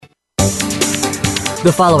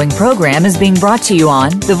The following program is being brought to you on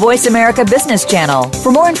the Voice America Business Channel.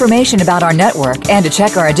 For more information about our network and to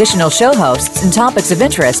check our additional show hosts and topics of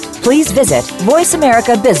interest, please visit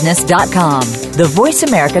voiceamericabusiness.com. The Voice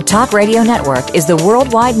America Talk Radio Network is the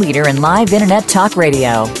worldwide leader in live Internet talk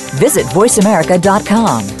radio. Visit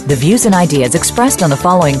voiceamerica.com. The views and ideas expressed on the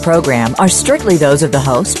following program are strictly those of the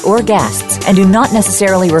host or guests and do not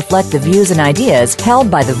necessarily reflect the views and ideas held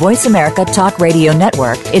by the Voice America Talk Radio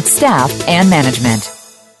Network, its staff, and management.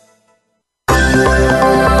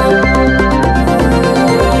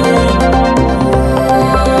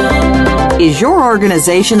 Is your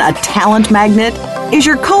organization a talent magnet? Is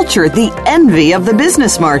your culture the envy of the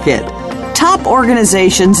business market? Top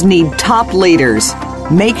organizations need top leaders.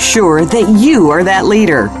 Make sure that you are that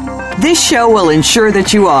leader. This show will ensure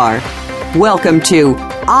that you are. Welcome to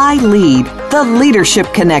I Lead, the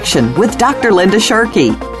Leadership Connection with Dr. Linda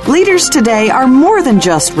Sharkey. Leaders today are more than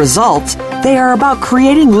just results. They are about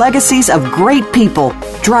creating legacies of great people,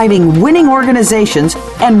 driving winning organizations,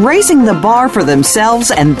 and raising the bar for themselves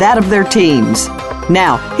and that of their teams.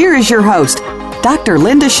 Now, here is your host, Dr.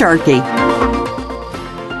 Linda Sharkey.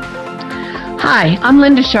 Hi, I'm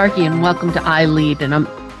Linda Sharkey, and welcome to I Lead, and I'm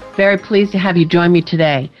very pleased to have you join me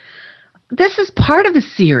today. This is part of a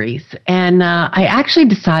series, and I actually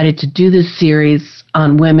decided to do this series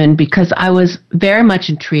on women because I was very much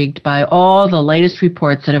intrigued by all the latest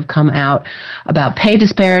reports that have come out about pay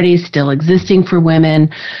disparities still existing for women,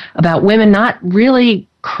 about women not really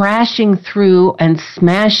crashing through and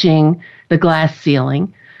smashing the glass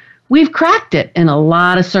ceiling. We've cracked it in a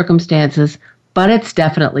lot of circumstances, but it's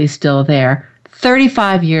definitely still there,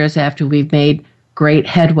 35 years after we've made great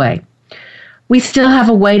headway. We still have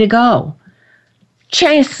a way to go.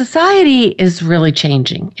 Society is really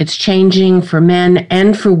changing. It's changing for men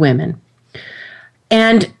and for women.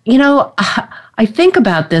 And, you know, I think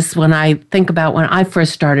about this when I think about when I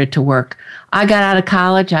first started to work. I got out of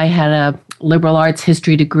college. I had a liberal arts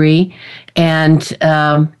history degree, and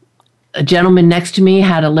a gentleman next to me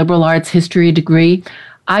had a liberal arts history degree.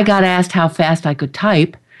 I got asked how fast I could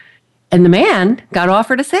type, and the man got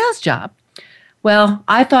offered a sales job. Well,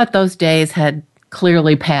 I thought those days had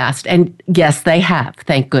clearly passed, and yes, they have,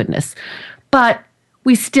 thank goodness. But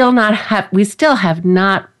we still have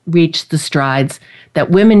not reached the strides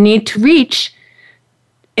that women need to reach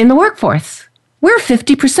in the workforce. We're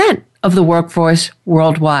 50% of the workforce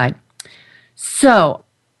worldwide. So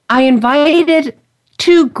I invited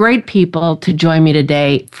two great people to join me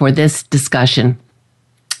today for this discussion.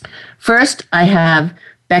 First, I have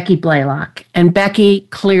Becky Blalock, and Becky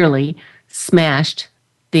clearly smashed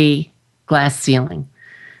the glass ceiling.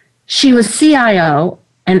 She was CIO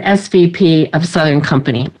and SVP of Southern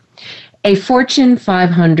Company, a Fortune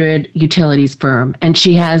 500 utilities firm, and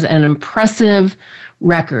she has an impressive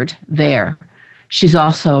record there. She's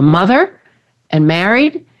also a mother and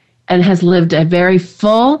married and has lived a very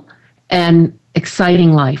full and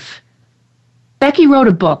exciting life. Becky wrote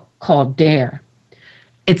a book called Dare.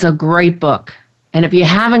 It's a great book. And if you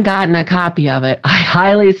haven't gotten a copy of it, I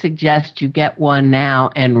highly suggest you get one now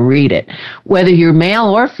and read it, whether you're male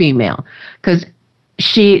or female, because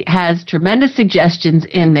she has tremendous suggestions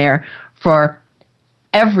in there for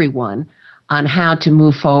everyone on how to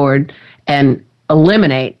move forward and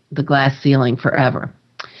eliminate the glass ceiling forever.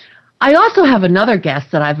 I also have another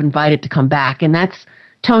guest that I've invited to come back, and that's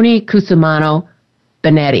Toni Cusumano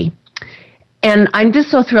Benetti. And I'm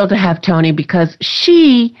just so thrilled to have Toni because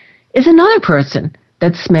she is another person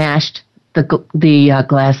that smashed the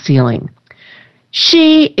glass ceiling.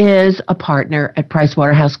 She is a partner at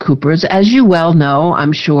PricewaterhouseCoopers. As you well know,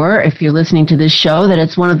 I'm sure, if you're listening to this show, that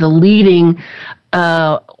it's one of the leading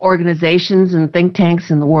organizations and think tanks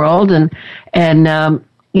in the world. And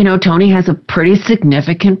you know, Toni has a pretty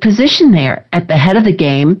significant position there at the head of the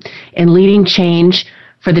game in leading change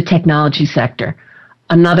for the technology sector,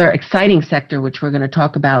 another exciting sector, which we're going to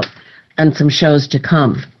talk about on some shows to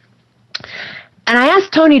come. And I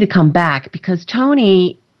asked Toni to come back because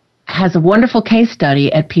Toni has a wonderful case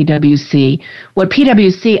study at PwC, what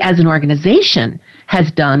PwC as an organization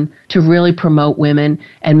has done to really promote women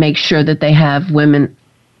and make sure that they have women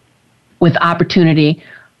with opportunity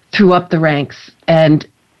through up the ranks, and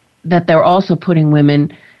that they're also putting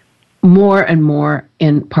women more and more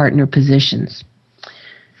in partner positions.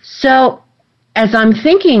 So as I'm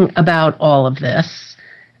thinking about all of this,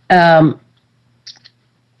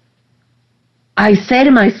 I say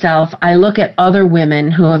to myself, I look at other women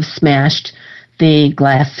who have smashed the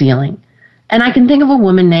glass ceiling. And I can think of a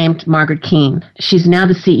woman named Margaret Keane. She's now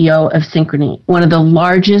the CEO of Synchrony, one of the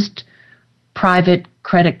largest private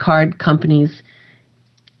credit card companies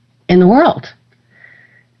in the world.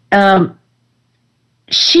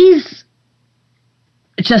 she's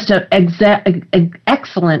just an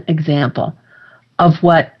excellent example of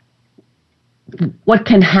what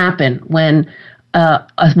can happen when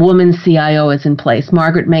a woman CIO is in place.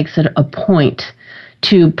 Margaret makes it a point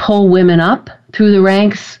to pull women up through the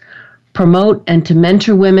ranks, promote and to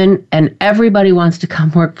mentor women, and everybody wants to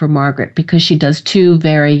come work for Margaret because she does two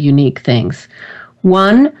very unique things.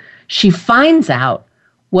 One, she finds out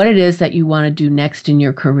what it is that you want to do next in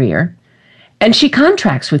your career, and she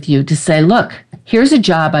contracts with you to say, look, here's a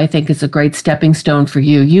job I think is a great stepping stone for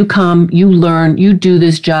you. You come, you learn, you do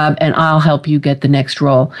this job, and I'll help you get the next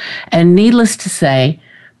role. And needless to say,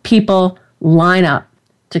 people line up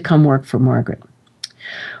to come work for Margaret.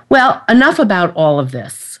 Well, enough about all of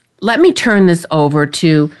this. Let me turn this over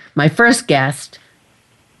to my first guest,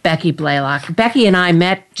 Becky Blalock. Becky and I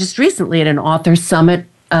met just recently at an author summit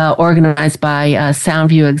organized by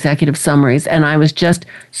Soundview Executive Summaries, and I was just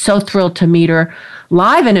so thrilled to meet her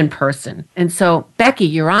live and in person. And so, Becky,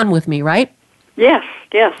 you're on with me, right? Yes.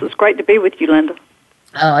 It's great to be with you, Linda.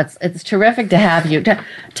 Oh, it's terrific to have you.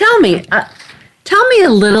 Tell me a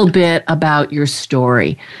little bit about your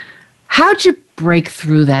story. How'd you break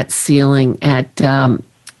through that ceiling at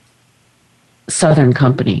Southern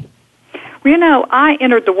Company? Well, I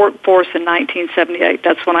entered the workforce in 1978.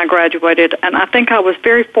 That's when I graduated, and I think I was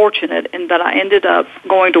very fortunate in that I ended up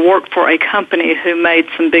going to work for a company who made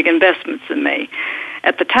some big investments in me.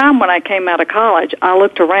 At the time when I came out of college, I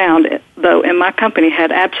looked around, though, and my company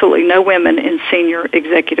had absolutely no women in senior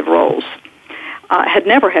executive roles. I had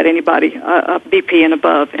never had anybody, a VP and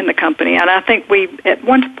above, in the company, and I think we, at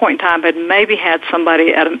one point in time, had maybe had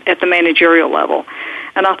somebody at the managerial level.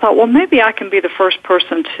 And I thought, well, maybe I can be the first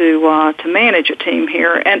person to manage a team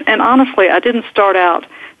here. And honestly, I didn't start out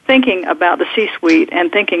thinking about the C-suite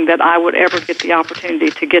and thinking that I would ever get the opportunity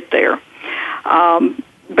to get there,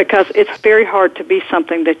 because it's very hard to be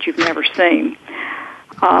something that you've never seen.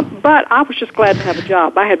 But I was just glad to have a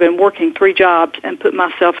job. I had been working 3 jobs and put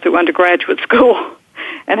myself through undergraduate school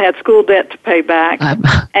and had school debt to pay back.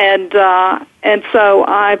 And so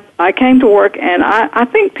I came to work, and I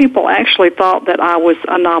think people actually thought that I was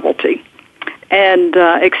a novelty and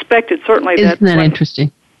expected certainly that. Isn't that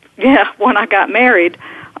interesting? Yeah, when I got married,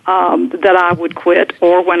 that I would quit,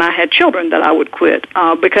 or when I had children that I would quit,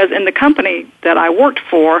 because in the company that I worked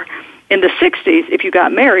for, in the 60s, if you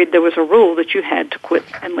got married, there was a rule that you had to quit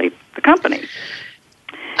and leave the company.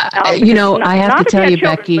 I have to tell you,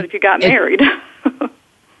 children, Becky. But if you got married.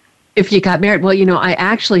 If you got married, well, I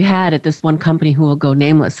actually had at this one company who will go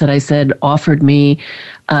nameless that I said offered me,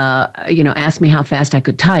 asked me how fast I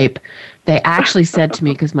could type. They actually said to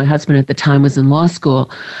me, because my husband at the time was in law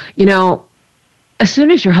school, as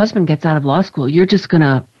soon as your husband gets out of law school, you're just going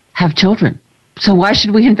to have children. So why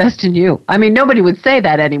should we invest in you? I mean, nobody would say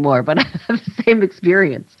that anymore, but I have the same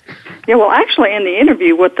experience. Yeah, well, actually, in the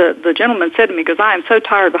interview, what the gentleman said to me, because I am so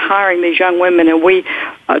tired of hiring these young women, and we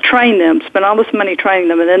train them, spend all this money training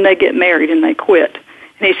them, and then they get married and they quit.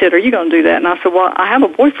 And he said, are you going to do that? And I said, well, I have a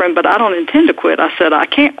boyfriend, but I don't intend to quit. I said, I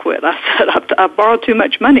can't quit. I said, I've borrowed too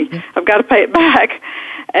much money. I've got to pay it back.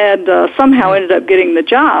 And somehow ended up getting the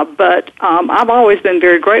job. But I've always been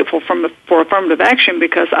very grateful for affirmative action,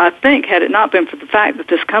 because I think had it not been for the fact that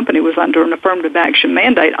this company was under an affirmative action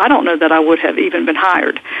mandate, I don't know that I would have even been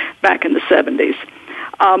hired back in the 70s.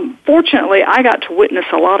 Fortunately, I got to witness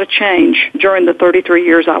a lot of change during the 33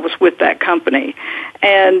 years I was with that company.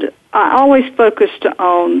 And I always focused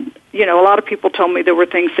on, a lot of people told me there were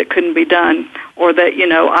things that couldn't be done, or that,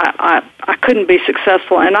 I couldn't be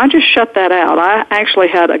successful. And I just shut that out. I actually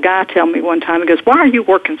had a guy tell me one time, he goes, why are you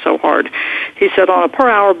working so hard? He said, on a per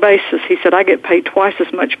hour basis, he said, I get paid twice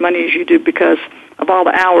as much money as you do because of all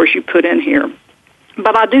the hours you put in here.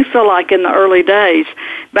 But I do feel like in the early days,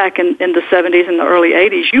 back in the 70s and the early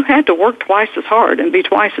 80s, you had to work twice as hard and be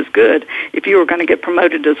twice as good if you were going to get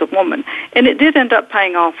promoted as a woman. And it did end up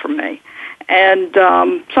paying off for me. And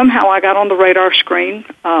somehow I got on the radar screen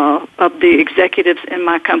of the executives in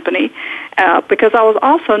my company, because I was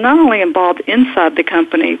also not only involved inside the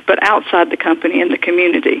company, but outside the company in the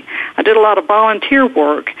community. I did a lot of volunteer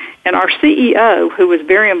work, and our CEO, who was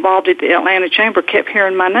very involved at the Atlanta Chamber, kept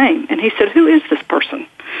hearing my name. And he said, who is this person?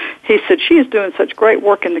 He said, she is doing such great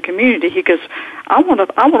work in the community. He goes, I want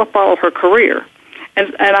to follow her career.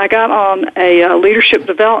 And I got on a leadership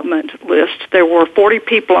development list. There were 40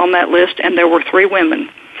 people on that list, and there were 3 women.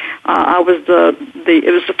 It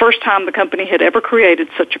was the first time the company had ever created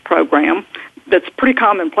such a program. That's pretty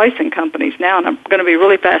commonplace in companies now, and I'm going to be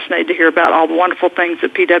really fascinated to hear about all the wonderful things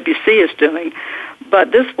that PwC is doing.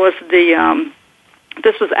 But this was the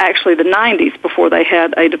This was actually the 90s before they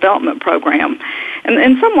had a development program. And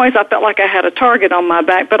in some ways I felt like I had a target on my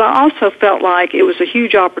back, but I also felt like it was a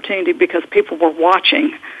huge opportunity because people were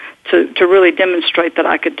watching to really demonstrate that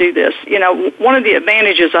I could do this. You know, one of the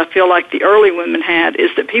advantages I feel like the early women had is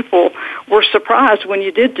that people were surprised when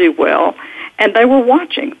you did do well, and they were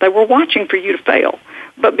watching. They were watching for you to fail.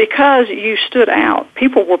 But because you stood out,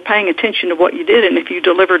 people were paying attention to what you did, and if you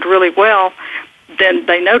delivered really well, then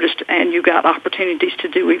they noticed, and you got opportunities to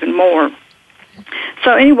do even more.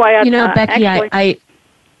 So anyway, Becky,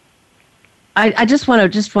 I just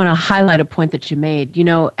want to highlight a point that you made. You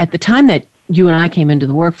know, at the time that you and I came into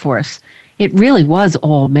the workforce, it really was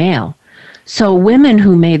all male. So women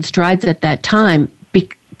who made strides at that time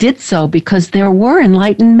did so because there were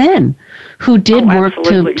enlightened men who did work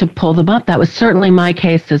to pull them up. That was certainly my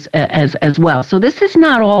case as well. So this is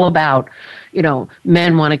not all about, you know,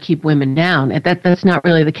 men want to keep women down. That's not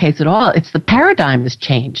really the case at all. It's the paradigm has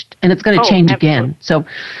changed, and it's going to change again. So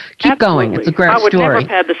keep going. It's a great story. I would never have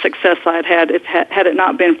had the success I'd had had it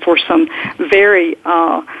not been for some very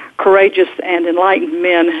courageous and enlightened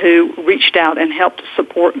men who reached out and helped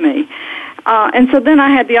support me. And so then I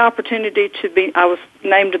had the opportunity I was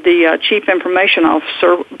named the Chief Information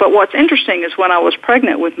Officer. But what's interesting is when I was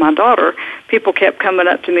pregnant with my daughter, people kept coming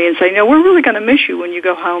up to me and saying, we're really going to miss you when you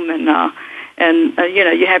go home and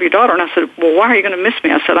you have your daughter. And I said, well, why are you going to miss me?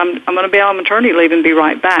 I said, I'm going to be on maternity leave and be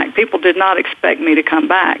right back. People did not expect me to come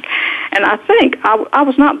back. And I think I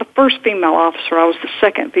was not the first female officer. I was the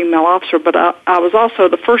second female officer, but I was also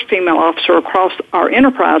the first female officer across our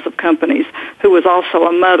enterprise of companies who was also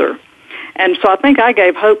a mother. And so I think I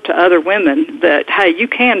gave hope to other women that, hey, you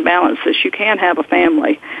can balance this. You can have a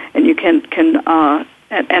family, and you can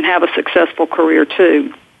and have a successful career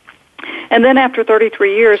too. And then after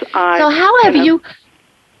 33 years, So how have you?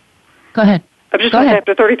 Go ahead. I was just going to say,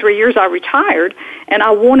 after 33 years, I retired, and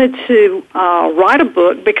I wanted to write a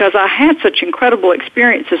book because I had such incredible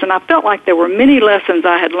experiences, and I felt like there were many lessons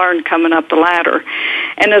I had learned coming up the ladder.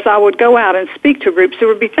 And as I would go out and speak to groups, there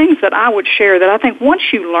would be things that I would share that I think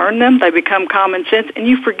once you learn them, they become common sense, and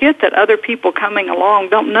you forget that other people coming along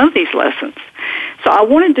don't know these lessons. So I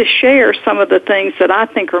wanted to share some of the things that I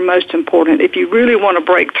think are most important if you really want to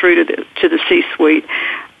break through to the C-suite.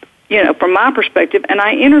 You know, from my perspective, and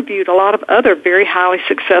I interviewed a lot of other very highly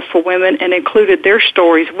successful women and included their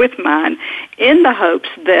stories with mine in the hopes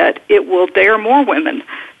that it will dare more women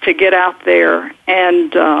to get out there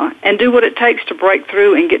and do what it takes to break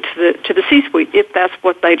through and get to the C-suite if that's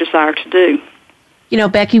what they desire to do. You know,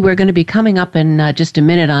 Becky, we're going to be coming up in just a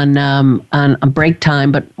minute on a break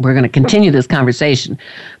time, but we're going to continue this conversation.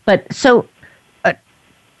 But so,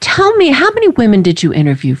 tell me, how many women did you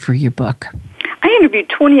interview for your book? I interviewed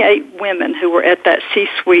 28 women who were at that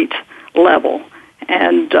C-suite level,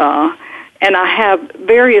 and I have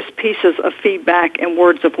various pieces of feedback and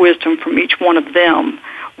words of wisdom from each one of them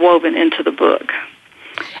woven into the book.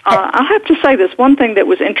 I'll have to say this, one thing that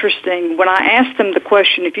was interesting, when I asked them the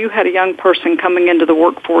question, if you had a young person coming into the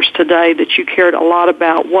workforce today that you cared a lot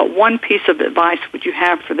about, what one piece of advice would you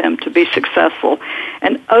have for them to be successful?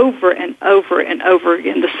 And over and over and over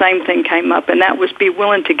again, the same thing came up, and that was be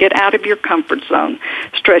willing to get out of your comfort zone,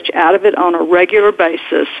 stretch out of it on a regular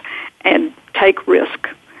basis, and take risk.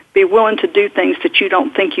 Be willing to do things that you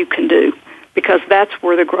don't think you can do, because that's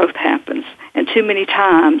where the growth happens. And too many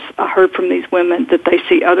times I heard from these women that they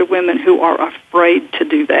see other women who are afraid to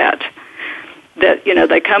do that. That, you know,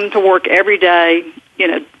 they come to work every day, you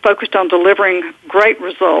know, focused on delivering great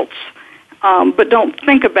results, but don't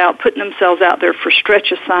think about putting themselves out there for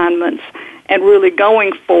stretch assignments and really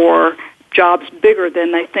going for jobs bigger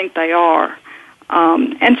than they think they are.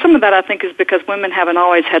 And some of that, I think, is because women haven't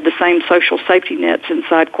always had the same social safety nets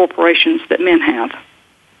inside corporations that men have.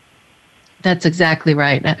 That's exactly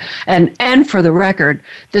right. And for the record,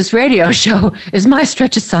 this radio show is my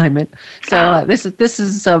stretch assignment. So this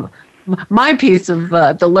is my piece of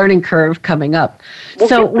the learning curve coming up. Well,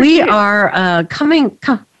 so we are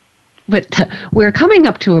we're coming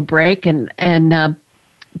up to a break, and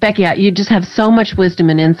Becky, you just have so much wisdom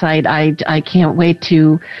and insight. I can't wait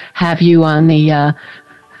to have you on the. I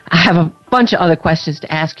have a bunch of other questions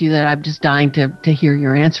to ask you that I'm just dying to hear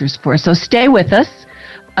your answers for. So stay with us.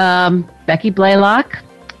 Becky Blalock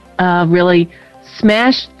really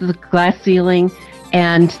smashed the glass ceiling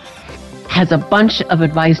and has a bunch of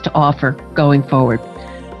advice to offer going forward.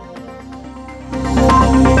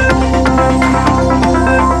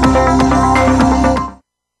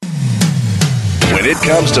 When it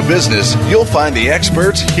comes to business, you'll find the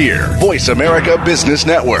experts here. Voice America Business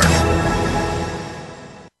Network.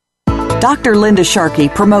 Dr. Linda Sharkey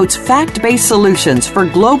promotes fact-based solutions for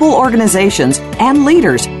global organizations and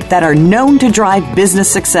leaders that are known to drive business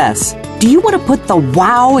success. Do you want to put the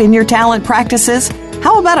wow in your talent practices?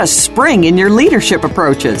 How about a spring in your leadership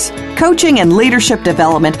approaches? Coaching and leadership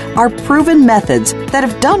development are proven methods that,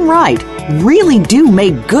 if done right, really do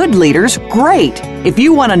make good leaders great. If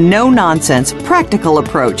you want a no-nonsense, practical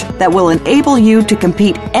approach that will enable you to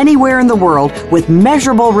compete anywhere in the world with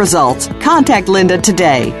measurable results, contact Linda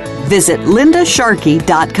today. Visit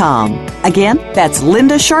lindasharkey.com. Again, that's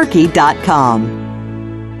lindasharkey.com.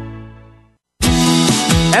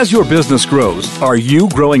 As your business grows, are you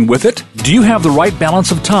growing with it? Do you have the right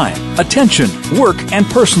balance of time, attention, work, and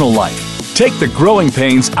personal life? Take the growing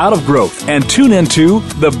pains out of growth and tune into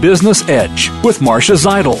The Business Edge with Marcia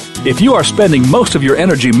Zeidel. If you are spending most of your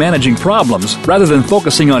energy managing problems rather than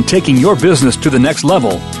focusing on taking your business to the next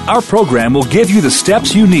level, our program will give you the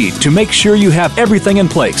steps you need to make sure you have everything in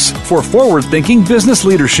place for forward-thinking business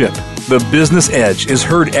leadership. The Business Edge is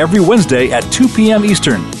heard every Wednesday at 2 p.m.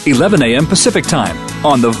 Eastern, 11 a.m. Pacific Time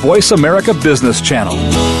on the Voice America Business Channel.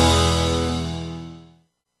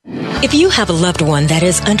 If you have a loved one that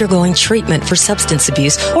is undergoing treatment for substance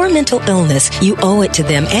abuse or mental illness, you owe it to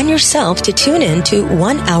them and yourself to tune in to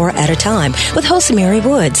 1 Hour at a Time with host Mary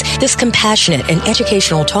Woods. This compassionate and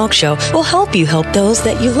educational talk show will help you help those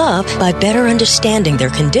that you love by better understanding their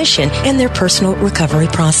condition and their personal recovery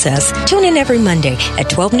process. Tune in every Monday at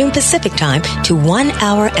 12 noon Pacific Time to 1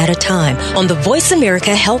 Hour at a Time on the Voice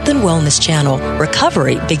America Health and Wellness Channel.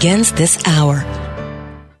 Recovery begins this hour.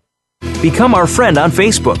 Become our friend on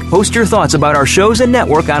Facebook. Post your thoughts about our shows and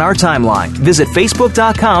network on our timeline. Visit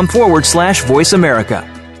Facebook.com/Voice America.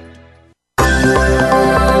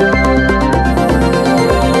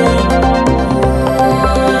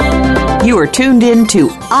 You are tuned in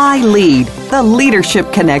to I Lead, the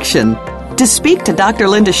Leadership Connection. To speak to Dr.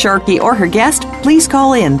 Linda Sharkey or her guest, please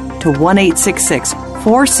call in to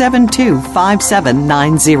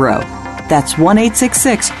 1-866-472-5790. That's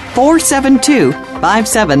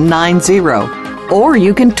 1-866-472-5790. Or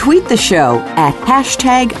you can tweet the show at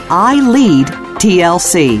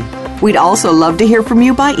 #ILeadTLC. We'd also love to hear from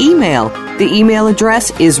you by email. The email address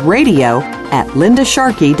is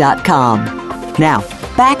radio@lindasharkey.com. Now,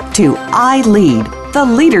 back to I Lead, the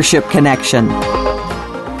Leadership Connection.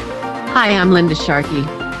 Hi, I'm Linda Sharkey,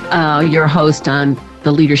 your host on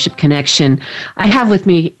the Leadership Connection. I have with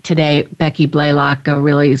me today Becky Blalock, a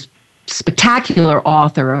really spectacular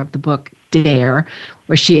author of the book Dare,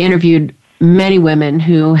 where she interviewed many women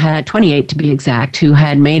who had, 28 to be exact, who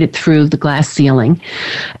had made it through the glass ceiling,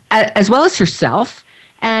 as well as herself,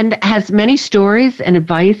 and has many stories and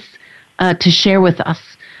advice to share with us.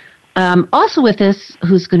 Also with us,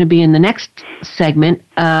 who's going to be in the next segment,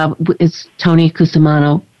 is Toni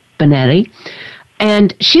Cusumano Benetti.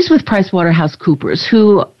 And she's with PricewaterhouseCoopers,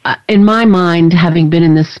 who, in my mind, having been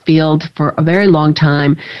in this field for a very long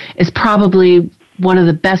time, is probably one of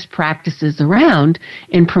the best practices around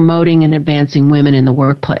in promoting and advancing women in the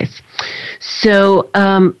workplace. So,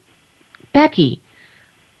 Becky,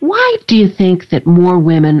 why do you think that more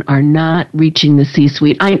women are not reaching the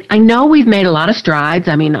C-suite? I know we've made a lot of strides.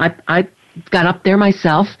 I mean, I got up there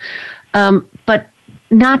myself, but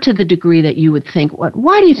not to the degree that you would think.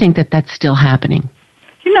 Why do you think that that's still happening?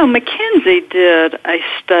 You know, McKinsey did a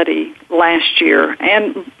study last year,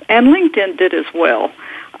 and LinkedIn did as well,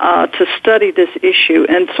 to study this issue.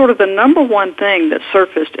 And sort of the number one thing that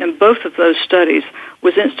surfaced in both of those studies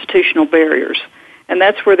was institutional barriers. And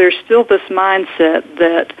that's where there's still this mindset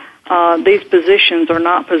that these positions are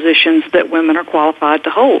not positions that women are qualified to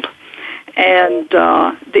hold. And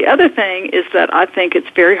the other thing is that I think it's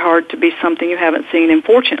very hard to be something you haven't seen, and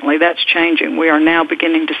fortunately that's changing. We are now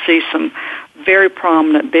beginning to see some very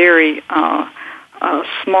prominent, very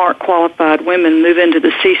smart, qualified women move into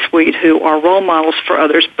the C-suite who are role models for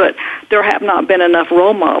others, but there have not been enough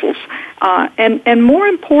role models. And more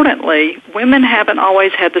importantly, women haven't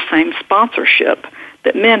always had the same sponsorship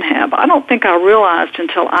that men have. I don't think I realized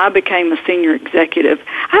until I became a senior executive.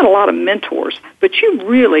 I had a lot of mentors, but you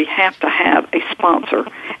really have to have a sponsor,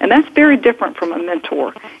 and that's very different from a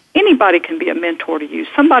mentor. Anybody can be a mentor to you.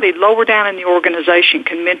 Somebody lower down in the organization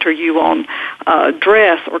can mentor you on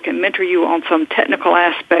dress or can mentor you on some technical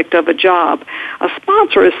aspect of a job. A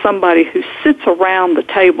sponsor is somebody who sits around the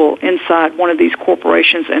table inside one of these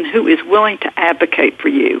corporations and who is willing to advocate for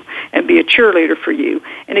you and be a cheerleader for you.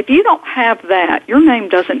 And if you don't have that, your name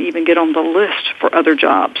doesn't even get on the list for other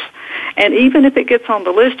jobs. And even if it gets on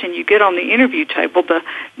the list and you get on the interview table, the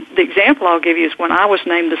example I'll give you is when I was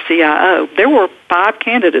named the CIO, there were 5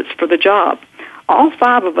 candidates for the job. All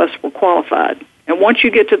 5 of us were qualified, And once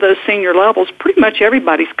you get to those senior levels, pretty much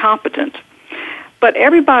everybody's competent. But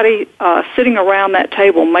everybody sitting around that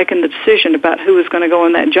table making the decision about who was going to go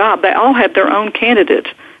in that job, they all had their own candidate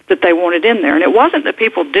that they wanted in there. And it wasn't that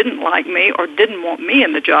people didn't like me or didn't want me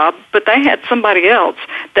in the job, but they had somebody else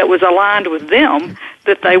that was aligned with them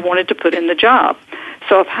that they wanted to put in the job.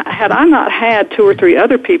 So had I not had 2 or 3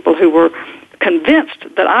 other people who were convinced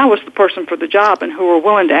that I was the person for the job and who were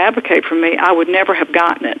willing to advocate for me, I would never have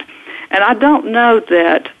gotten it. And I don't know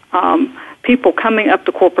that people coming up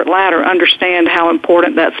the corporate ladder understand how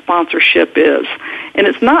important that sponsorship is. And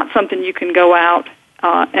it's not something you can go out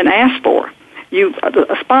and ask for.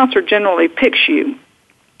 A sponsor generally picks you,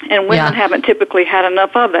 and women haven't typically had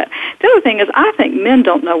enough of that. The other thing is I think men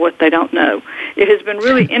don't know what they don't know. It has been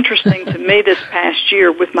really interesting to me this past year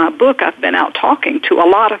with my book. I've been out talking to a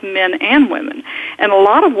lot of men and women, and a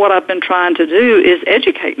lot of what I've been trying to do is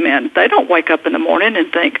educate men. They don't wake up in the morning and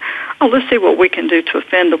think, oh, let's see what we can do to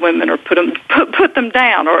offend the women or put them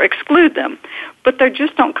down or exclude them. But they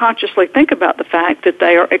just don't consciously think about the fact that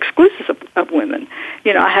they are exclusive of women.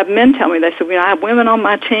 You know, I have men tell me, they say, I have women on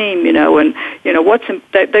my team, and,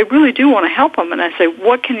 they really do want to help them. And I say,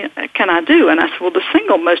 what can I do? And I say, well, the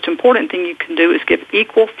single most important thing you can do is give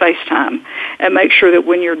equal face time and make sure that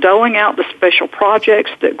when you're doling out the special projects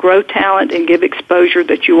that grow talent and give exposure,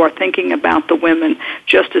 that you are thinking about the women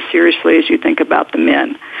just as seriously as you think about the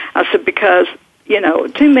men. I said, because,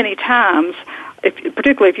 too many times,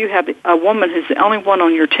 particularly if you have a woman who's the only one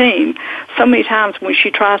on your team, so many times when she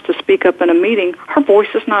tries to speak up in a meeting, her voice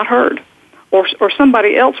is not heard. Or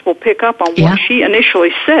somebody else will pick up on what she initially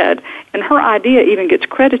said, and her idea even gets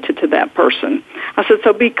credited to that person. I said,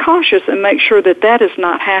 so be cautious and make sure that is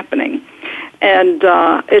not happening. And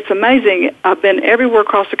it's amazing. I've been everywhere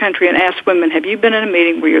across the country and asked women, have you been in a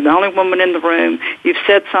meeting where you're the only woman in the room, you've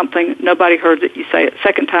said something, nobody heard it, you say it,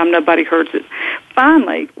 second time, nobody heard it.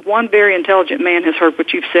 Finally, one very intelligent man has heard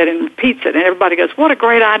what you've said and repeats it, and everybody goes, what a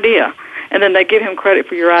great idea. And then they give him credit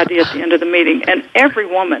for your idea at the end of the meeting. And every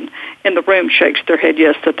woman in the room shakes their head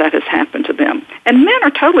yes that has happened to them. And men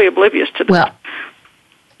are totally oblivious to this. Well,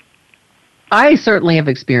 I certainly have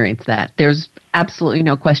experienced that. There's absolutely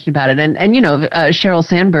no question about it. And Sheryl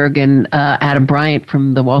Sandberg and Adam Bryant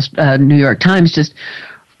from the New York Times just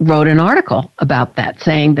wrote an article about that,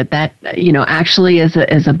 saying that actually is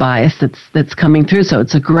a bias that's coming through. So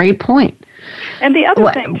it's a great point. And the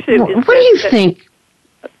other thing, too, is what do you think?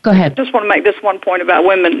 Go ahead. I just want to make this one point about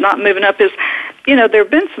women not moving up is, there have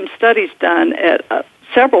been some studies done at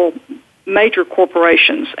several major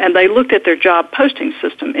corporations, and they looked at their job posting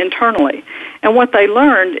system internally. And what they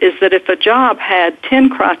learned is that if a job had 10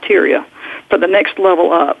 criteria for the next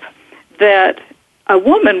level up, that a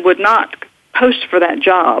woman would not post for that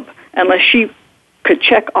job unless she could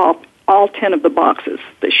check off all 10 of the boxes,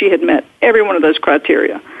 that she had met every one of those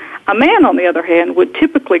criteria. A man, on the other hand, would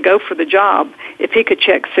typically go for the job if he could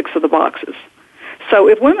check 6 of the boxes. So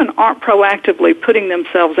if women aren't proactively putting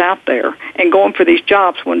themselves out there and going for these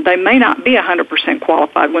jobs when they may not be 100%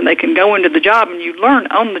 qualified, when they can go into the job and you learn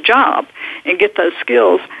on the job and get those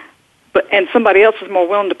skills, and somebody else is more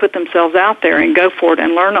willing to put themselves out there and go for it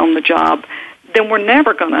and learn on the job, then we're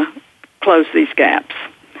never going to close these gaps.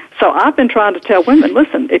 So I've been trying to tell women,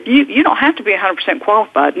 listen, if you don't have to be 100%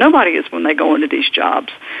 qualified. Nobody is when they go into these jobs.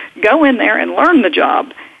 Go in there and learn the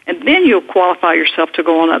job, and then you'll qualify yourself to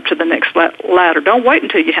go on up to the next ladder. Don't wait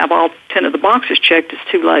until you have all 10 of the boxes checked.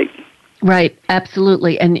 It's too late. Right,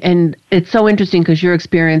 absolutely. And it's so interesting because your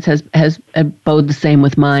experience has bode the same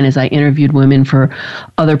with mine. As I interviewed women for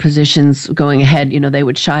other positions going ahead, they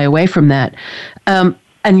would shy away from that.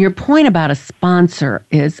 And your point about a sponsor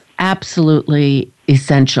is absolutely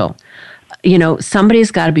essential.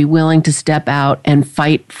 Somebody's got to be willing to step out and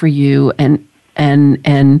fight for you and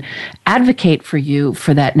advocate for you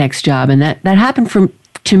for that next job. And that happened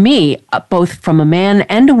to me, both from a man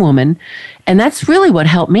and a woman. And that's really what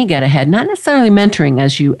helped me get ahead, not necessarily mentoring,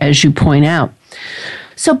 as you point out.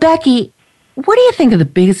 So, Becky, what do you think are the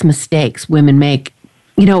biggest mistakes women make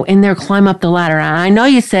in their climb up the ladder? I know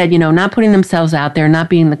you said, not putting themselves out there, not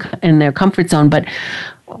being in their comfort zone, but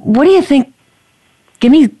what do you think?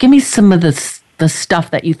 Give me some of the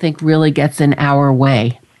stuff that you think really gets in our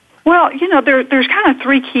way. Well, there's kind of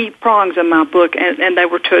 3 key prongs in my book, and they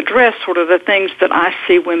were to address sort of the things that I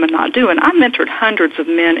see women not do. And I mentored hundreds of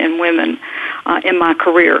men and women in my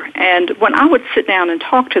career. And when I would sit down and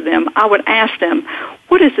talk to them, I would ask them,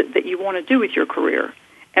 what is it that you want to do with your career?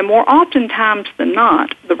 And more oftentimes than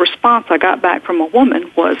not, the response I got back from a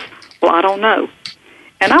woman was, well, I don't know.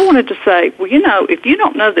 And I wanted to say, well, if you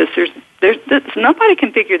don't know this, there's nobody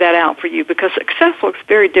can figure that out for you, because success looks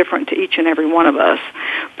very different to each and every one of us.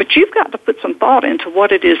 But you've got to put some thought into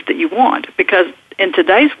what it is that you want, because in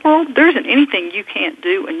today's world, there isn't anything you can't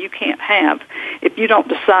do and you can't have if you don't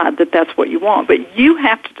decide that that's what you want. But you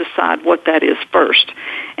have to decide what that is first,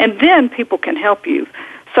 and then people can help you.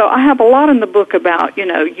 So I have a lot in the book about,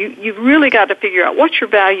 you've really got to figure out what's your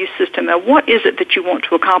value system and what is it that you want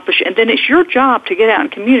to accomplish, and then it's your job to get out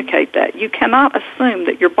and communicate that. You cannot assume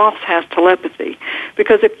that your boss has telepathy,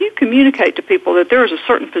 because if you communicate to people that there is a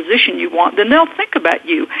certain position you want, then they'll think about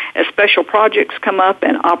you as special projects come up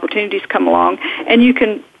and opportunities come along, and you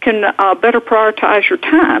can better prioritize your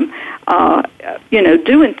time,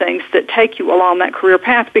 doing things that take you along that career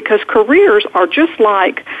path, because careers are just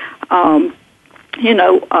like a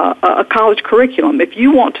college curriculum. If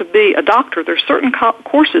you want to be a doctor, there's certain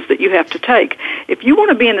courses that you have to take. If you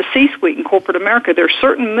want to be in the C-suite in corporate America, there's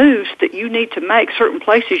certain moves that you need to make, certain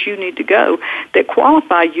places you need to go that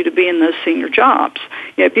qualify you to be in those senior jobs.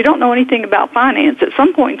 If you don't know anything about finance, at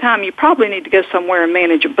some point in time, you probably need to go somewhere and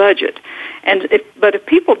manage a budget. But if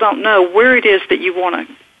people don't know where it is that you want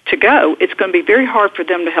to go, it's going to be very hard for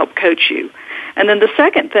them to help coach you. And then the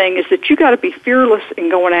second thing is that you got to be fearless in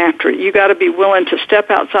going after it. You got to be willing to step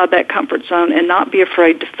outside that comfort zone and not be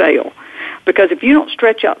afraid to fail. Because if you don't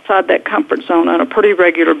stretch outside that comfort zone on a pretty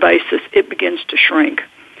regular basis, it begins to shrink.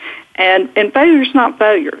 And failure is not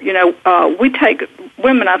failure. We take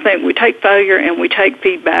failure and we take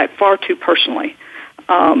feedback far too personally.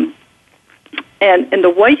 And the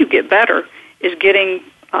way you get better is getting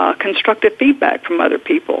constructive feedback from other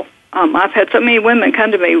people. I've had so many women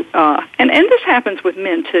come to me, and this happens with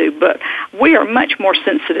men too, but we are much more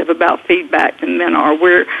sensitive about feedback than men are.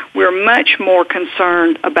 We're much more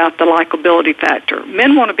concerned about the likability factor.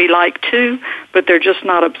 Men want to be liked too, but they're just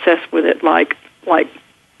not obsessed with it like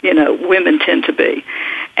women tend to be.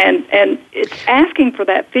 And it's asking for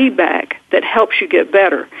that feedback that helps you get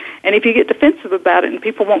better. And if you get defensive about it and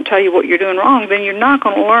people won't tell you what you're doing wrong, then you're not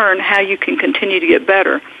going to learn how you can continue to get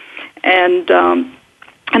better.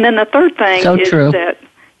 And then the third thing is that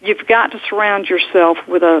you've got to surround yourself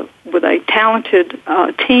with a talented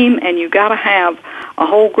team, and you've got to have a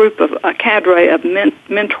whole group of a cadre of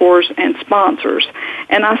mentors and sponsors.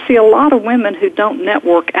 And I see a lot of women who don't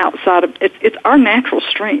network outside of it's our natural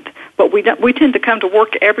strength, but we tend to come to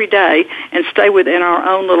work every day and stay within our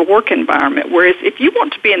own little work environment. Whereas if you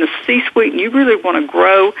want to be in the C-suite and you really want to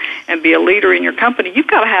grow and be a leader in your company, you've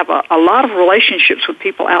got to have a lot of relationships with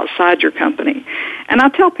people outside your company. And I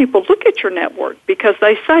tell people, look at your network, because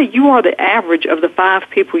they say you are the average of the 5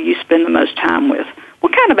 people you spend the most time with.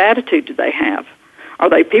 What kind of attitude do they have? Are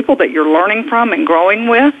they people that you're learning from and growing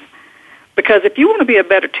with? Because if you want to be a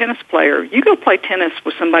better tennis player, you go play tennis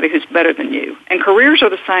with somebody who's better than you. And careers are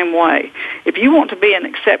the same way. If you want to be an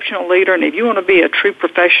exceptional leader and if you want to be a true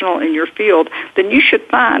professional in your field, then you should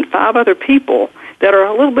find 5 other people that are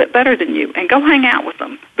a little bit better than you and go hang out with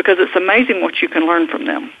them, because it's amazing what you can learn from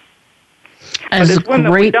them. But as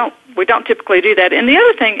women, we don't typically do that. And the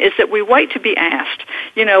other thing is that we wait to be asked.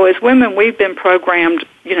 As women, we've been programmed,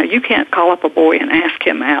 you can't call up a boy and ask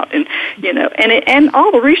him out. And, and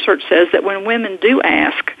all the research says that when women do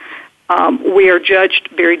ask, we are judged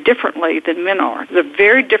very differently than men are. There's a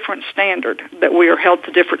very different standard, that we are held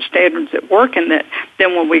to different standards at work, and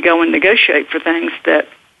then when we go and negotiate for things that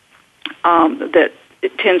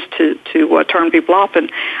it tends to turn people off.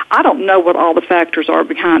 And I don't know what all the factors are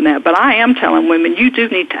behind that, but I am telling women, you do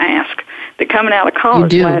need to ask. That coming out of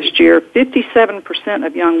college last year, 57%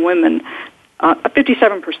 of young women,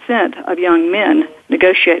 57% of young men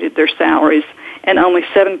negotiated their salaries, and only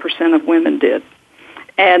 7% of women did.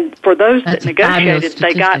 And for those that negotiated,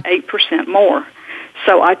 they got 8% more.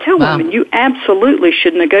 So I tell women, you absolutely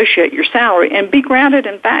should negotiate your salary and be grounded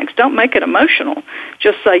in facts. Don't make it emotional.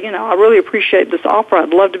 Just say, I really appreciate this offer. I'd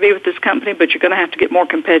love to be with this company, but you're going to have to get more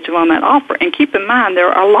competitive on that offer. And keep in mind,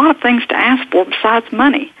 there are a lot of things to ask for besides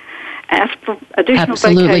money. Ask for additional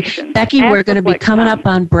vacation. Becky, we're going to be coming up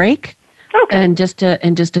on break. Okay. In just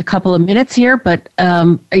a couple of minutes here, but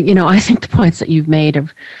I think the points that you've made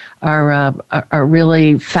are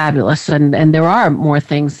really fabulous, and there are more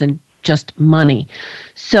things than just money.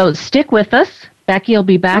 So stick with us. Becky will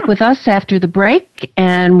be back with us after the break,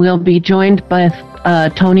 and we'll be joined by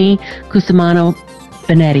Toni Cusumano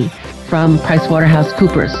Benetti from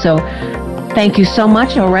PricewaterhouseCoopers. So thank you so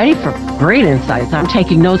much already for great insights. I'm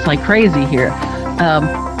taking notes like crazy here.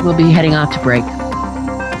 We'll be heading off to break.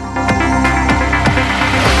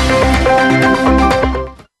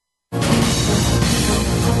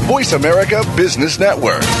 Voice America Business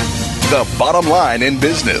Network, the bottom line in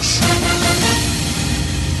business.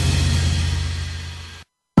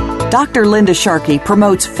 Dr. Linda Sharkey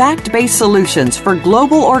promotes fact-based solutions for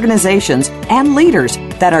global organizations and leaders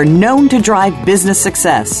that are known to drive business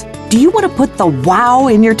success. Do you want to put the wow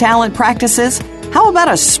in your talent practices? How about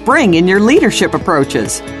a spring in your leadership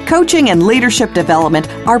approaches? Coaching and leadership development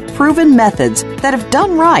are proven methods that, if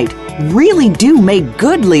done right, really do make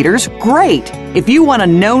good leaders great. If you want a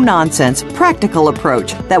no-nonsense, practical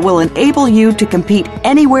approach that will enable you to compete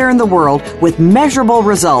anywhere in the world with measurable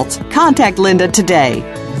results, contact Linda today.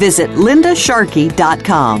 Visit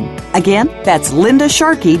lindasharkey.com. Again, that's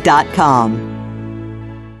lindasharkey.com.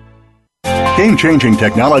 Game-changing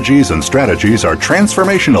technologies and strategies are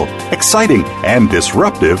transformational, exciting, and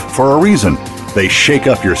disruptive for a reason. They shake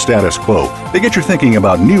up your status quo. They get you thinking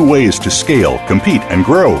about new ways to scale, compete, and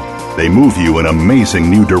grow. They move you in amazing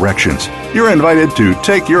new directions. You're invited to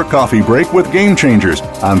take your coffee break with Game Changers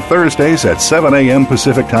on Thursdays at 7 a.m.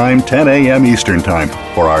 Pacific Time, 10 a.m. Eastern Time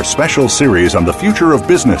for our special series on the future of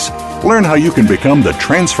business. Learn how you can become the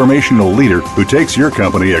transformational leader who takes your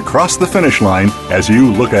company across the finish line as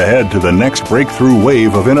you look ahead to the next breakthrough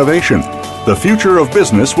wave of innovation. The Future of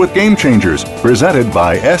Business with Game Changers, presented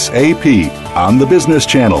by SAP on the Business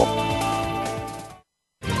Channel.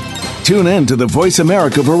 Tune in to the Voice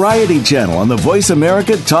America Variety channel on the Voice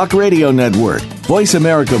America Talk Radio Network. Voice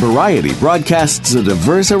America Variety broadcasts a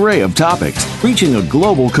diverse array of topics, reaching a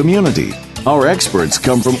global community. Our experts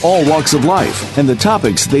come from all walks of life, and the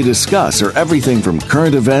topics they discuss are everything from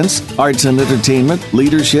current events, arts and entertainment,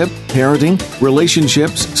 leadership, parenting,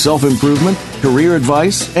 relationships, self-improvement, career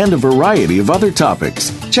advice, and a variety of other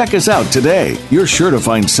topics. Check us out today. You're sure to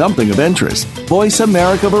find something of interest. Voice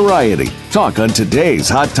America Variety. Talk on today's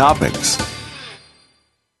hot topics.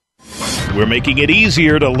 We're making it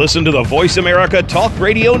easier to listen to the Voice America Talk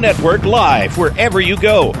Radio Network live wherever you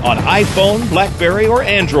go on iPhone, BlackBerry, or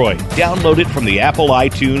Android. Download it from the Apple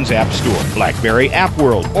iTunes App Store, BlackBerry App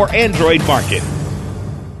World, or Android Market.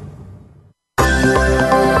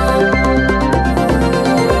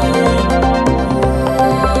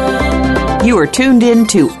 You are tuned in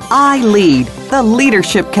to I Lead, the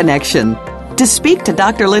Leadership Connection. To speak to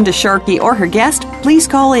Dr. Linda Sharkey or her guest, please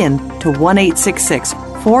call in to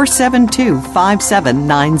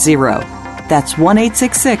 1-866-472-5790. That's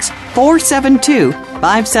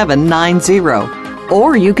 1-866-472-5790.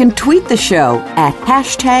 Or you can tweet the show at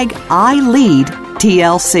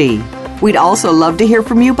 #ILeadTLC. We'd also love to hear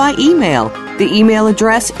from you by email. The email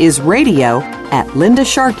address is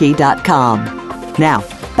radio@lindasharkey.com. Now,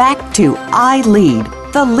 back to I Lead,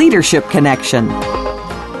 the Leadership Connection.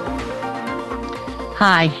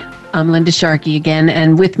 Hi, I'm Linda Sharkey again,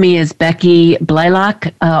 and with me is Becky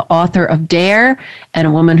Blalock, author of Dare, and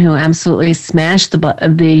a woman who absolutely smashed the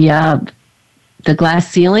glass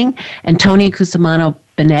ceiling, and Toni Cusumano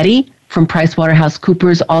from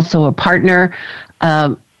PricewaterhouseCoopers, also a partner,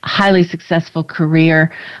 highly successful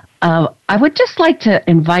career. I would just like to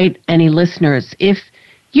invite any listeners, if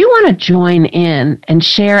you want to join in and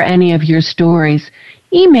share any of your stories,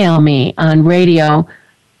 email me on radio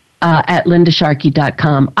at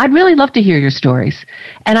lindasharkey.com. I'd really love to hear your stories.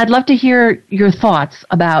 And I'd love to hear your thoughts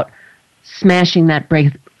about smashing that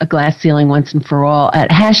break a glass ceiling once and for all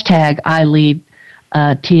at #ILeadTLC.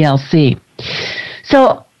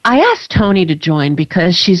 So I asked Toni to join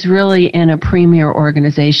because she's really in a premier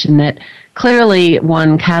organization that clearly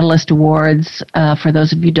won Catalyst Awards. For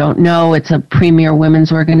those of you who don't know, it's a premier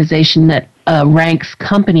women's organization that ranks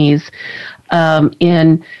companies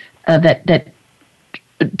that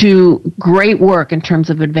do great work in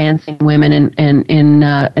terms of advancing women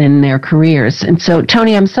in their careers. And so,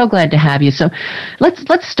 Toni, I'm so glad to have you. So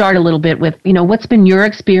let's start a little bit with, what's been your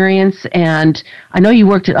experience? And I know you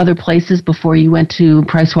worked at other places before you went to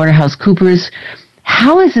PricewaterhouseCoopers.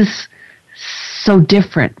 How is this so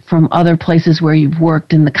different from other places where you've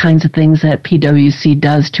worked and the kinds of things that PwC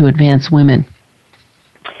does to advance women?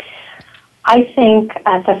 I think,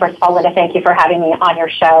 so first of all, Linda, thank you for having me on your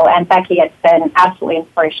show. And Becky, it's been absolutely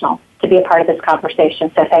inspirational to be a part of this conversation,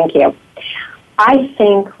 so thank you. I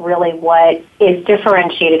think really what is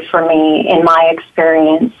differentiated for me in my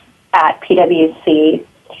experience at PwC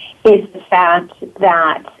is the fact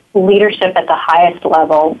that leadership at the highest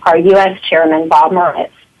level, our U.S. Chairman, Bob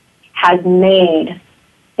Moritz, has made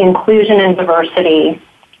inclusion and diversity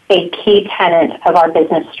a key tenet of our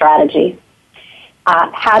business strategy.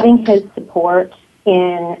 Having his support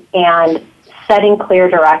in and setting clear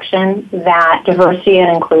direction that diversity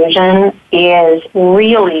and inclusion is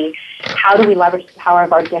really how do we leverage the power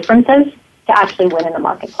of our differences to actually win in the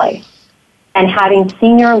marketplace. And having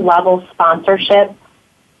senior level sponsorship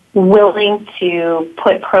willing to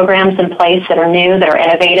put programs in place that are new, that are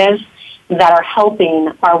innovative, that are helping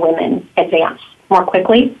our women advance more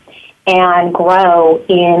quickly and grow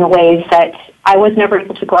in ways that I was never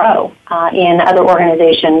able to grow in other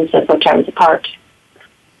organizations of which I was a part.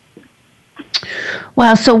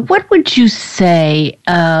 Wow. So what would you say,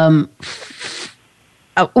 what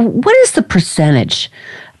is the percentage,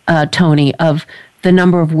 Toni, of the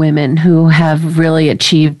number of women who have really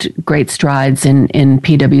achieved great strides in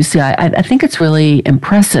PwC? I think it's really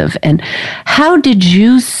impressive. And how did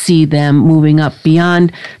you see them moving up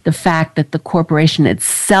beyond the fact that the corporation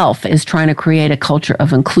itself is trying to create a culture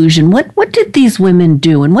of inclusion? What did these women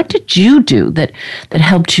do, and what did you do that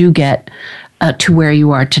helped you get to where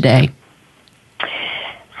you are today?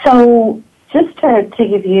 So just to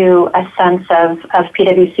give you a sense of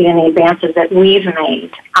PwC and the advances that we've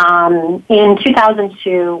made, in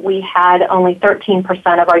 2002, we had only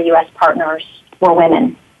 13% of our U.S. partners were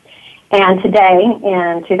women. And today,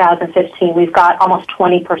 in 2015, we've got almost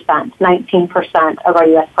 20%, 19% of our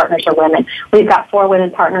U.S. partners are women. We've got 4 women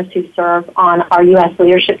partners who serve on our U.S.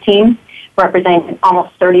 leadership team, representing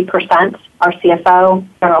almost 30%. Our CFO,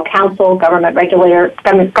 General Counsel, Government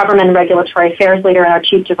and Regulatory Affairs Leader, and our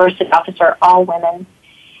Chief Diversity Officer, all women.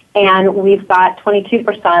 And we've got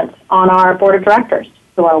 22% on our Board of Directors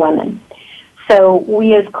who are women. So we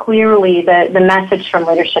have clearly, the message from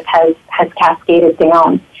leadership has cascaded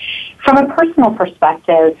down. From a personal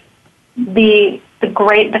perspective, the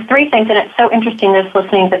 3 things, and it's so interesting just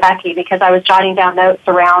listening to Becky, because I was jotting down notes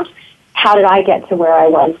around how did I get to where I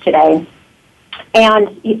was today.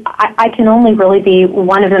 And I can only really be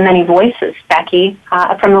one of the many voices, Becky,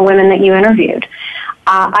 from the women that you interviewed.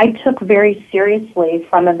 I took very seriously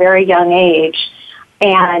from a very young age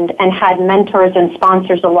and had mentors and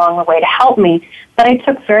sponsors along the way to help me, but I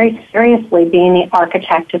took very seriously being the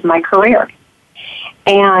architect of my career.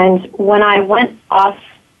 And when I went off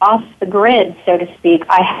the grid, so to speak,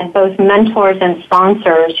 I had both mentors and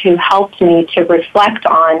sponsors who helped me to reflect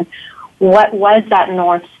on what was that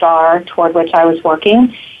North Star toward which I was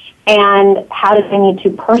working, and how did I need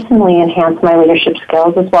to personally enhance my leadership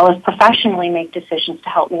skills as well as professionally make decisions to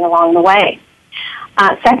help me along the way.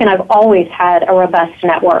 Second, I've always had a robust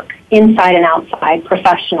network, inside and outside,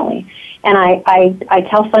 professionally. And I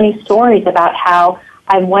tell funny stories about how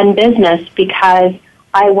I won business because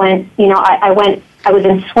I was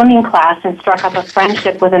in swimming class and struck up a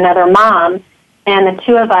friendship with another mom, and the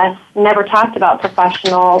two of us never talked about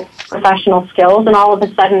professional skills. And all of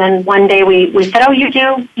a sudden, then one day we said, "Oh, you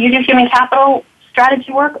do human capital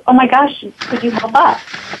strategy work? Oh my gosh, could you help us?"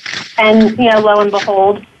 And lo and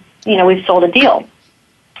behold, we've sold a deal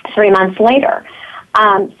 3 months later.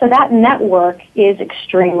 So that network is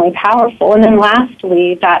extremely powerful. And then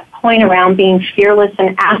lastly, that point around being fearless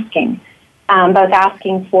and asking. Both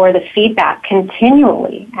asking for the feedback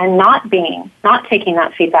continually and not taking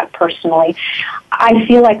that feedback personally. I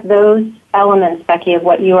feel like those elements, Becky, of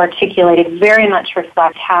what you articulated very much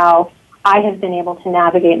reflect how I have been able to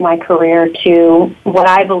navigate my career to what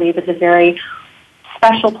I believe is a very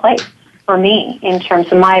special place for me in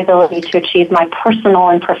terms of my ability to achieve my personal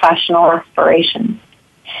and professional aspirations.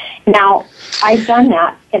 Now, I've done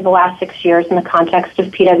that in the last 6 years in the context of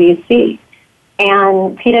PwC.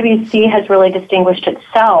 And PwC has really distinguished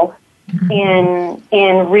itself in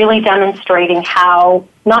really demonstrating how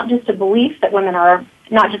not just a belief that women are,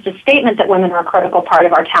 not just a statement that women are a critical part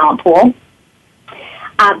of our talent pool,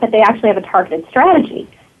 but they actually have a targeted strategy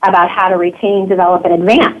about how to retain, develop, and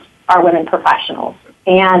advance our women professionals.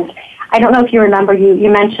 And I don't know if you remember, you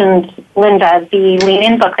mentioned, Linda, the Lean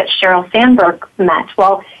In book that Sheryl Sandberg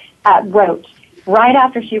wrote. Right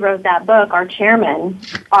after she wrote that book, our chairman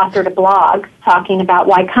authored a blog talking about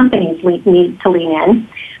why companies need to lean in.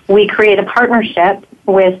 We created a partnership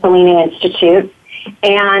with the Leaning Institute,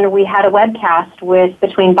 and we had a webcast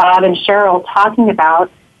between Bob and Sheryl talking about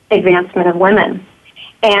advancement of women.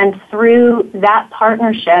 And through that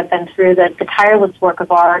partnership and through the tireless work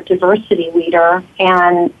of our diversity leader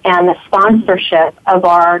and the sponsorship of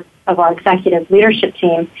our executive leadership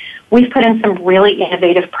team, we've put in some really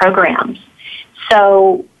innovative programs.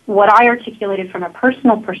 So what I articulated from a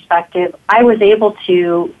personal perspective, I was able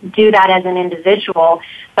to do that as an individual,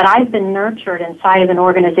 but I've been nurtured inside of an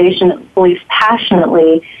organization that believes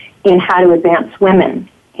passionately in how to advance women.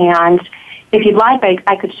 And if you'd like,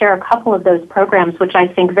 I could share a couple of those programs, which I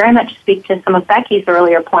think very much speak to some of Becky's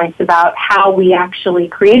earlier points about how we actually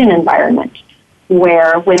create an environment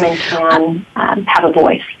where women can have a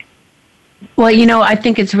voice. Well, I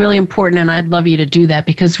think it's really important, and I'd love you to do that,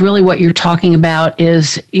 because really what you're talking about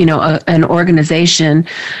is, an organization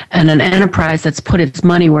and an enterprise that's put its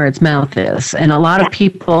money where its mouth is. And a lot of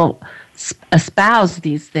people espouse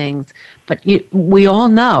these things, but we all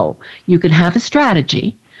know you can have a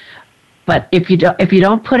strategy, But if you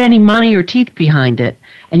don't put any money or teeth behind it,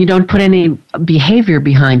 and you don't put any behavior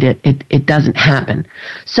behind it, it doesn't happen.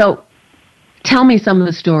 So tell me some of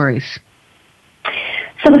the stories.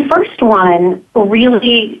 So the first one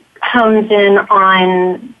really hones in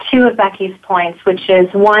on two of Becky's points, which is,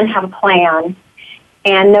 one, have a plan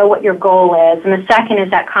and know what your goal is. And the second is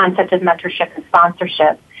that concept of mentorship and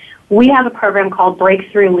sponsorship. We have a program called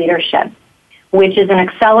Breakthrough Leadership, which is an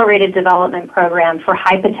accelerated development program for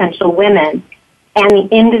high potential women and the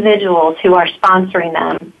individuals who are sponsoring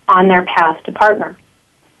them on their path to partner.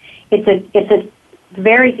 It's a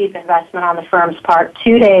very deep investment on the firm's part,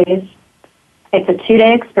 2 days. It's a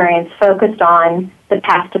 2-day experience focused on the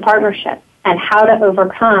path to partnership and how to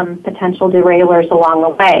overcome potential derailers along the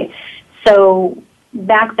way. So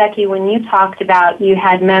back, Becky, when you talked about you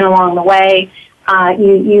had men along the way,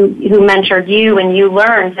 who mentored you, and you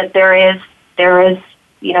learned that there is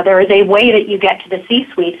a way that you get to the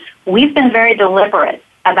C-suite. We've been very deliberate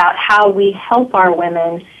about how we help our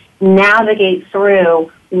women navigate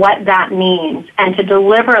through what that means, and to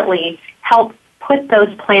deliberately help put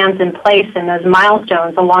those plans in place and those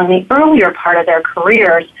milestones along the earlier part of their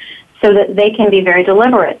careers so that they can be very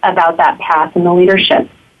deliberate about that path and the leadership.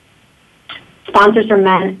 Sponsors are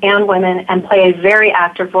men and women and play a very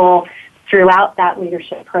active role throughout that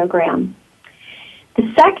leadership program.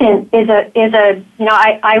 The second is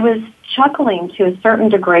I was chuckling to a certain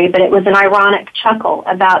degree, but it was an ironic chuckle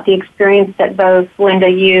about the experience that both Linda,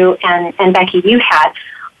 you, and Becky, you had.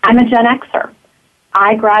 I'm a Gen Xer.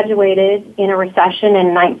 I graduated in a recession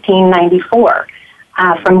in 1994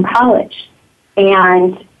 from college.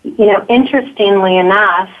 And, interestingly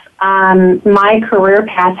enough, my career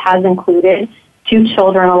path has included 2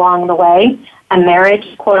 children along the way, a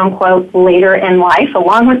marriage, quote unquote, later in life,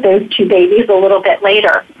 along with those 2 babies a little bit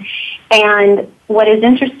later. And what is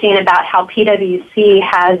interesting about how PwC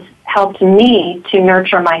has helped me to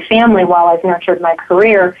nurture my family while I've nurtured my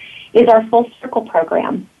career is our Full Circle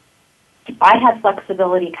program. I had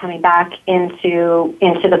flexibility coming back into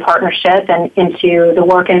the partnership and into the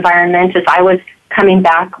work environment as I was coming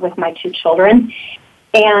back with my 2 children.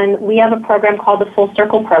 And we have a program called the Full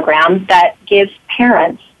Circle program that gives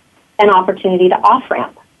parents an opportunity to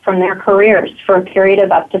off-ramp from their careers for a period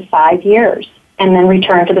of up to 5 years and then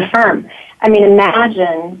return to the firm. I mean,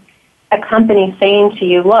 imagine a company saying to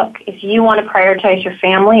you, look, if you want to prioritize your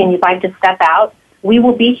family and you'd like to step out, we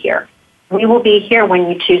will be here. We will be here when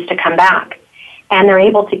you choose to come back. And they're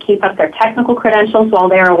able to keep up their technical credentials while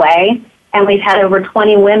they're away. And we've had over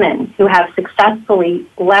 20 women who have successfully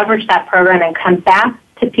leveraged that program and come back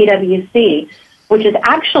to PwC, which is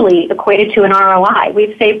actually equated to an ROI.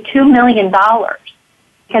 We've saved $2 million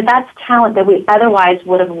because that's talent that we otherwise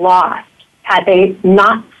would have lost had they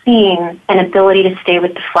not seen an ability to stay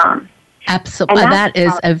with the firm. Absolutely. That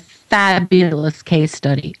is a fabulous case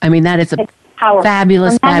study. I mean, that is a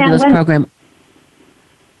fabulous program.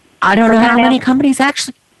 I don't know how many companies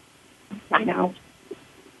actually... I know.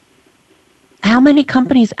 How many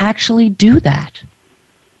companies actually do that?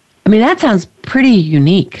 I mean, that sounds pretty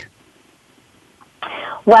unique.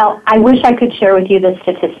 Well, I wish I could share with you the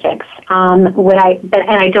statistics, and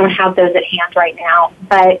I don't have those at hand right now,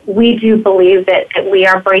 but we do believe that we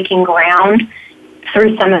are breaking ground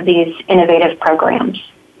through some of these innovative programs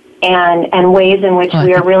and ways in which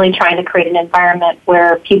we are really trying to create an environment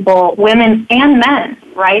where people, women and men,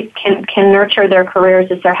 right, can nurture their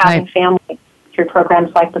careers as they're having family through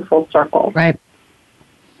programs like the Full Circle. Right.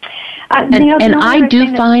 And I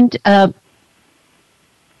do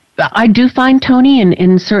find, Toni,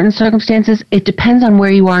 in certain circumstances, it depends on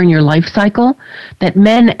where you are in your life cycle, that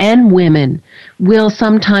men and women will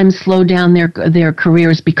sometimes slow down their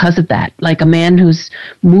careers because of that. Like a man who's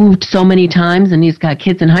moved so many times and he's got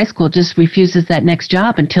kids in high school just refuses that next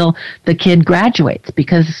job until the kid graduates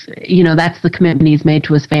because, that's the commitment he's made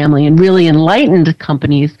to his family. And really enlightened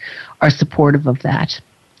companies are supportive of that.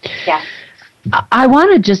 Yeah. I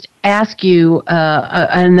want to just ask you,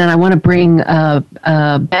 and then I want to bring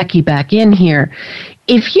Becky back in here.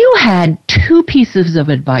 If you had 2 pieces of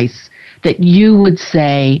advice that you would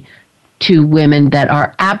say to women that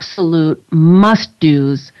are absolute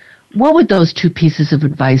must-dos, what would those 2 pieces of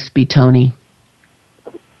advice be, Toni?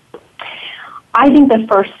 I think the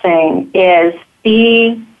first thing is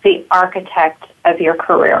be the architect of your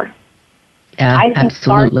career. Yeah, I think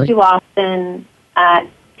absolutely. far too often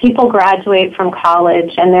people graduate from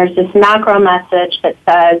college and there's this macro message that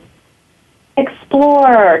says,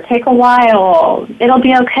 explore, take a while, it'll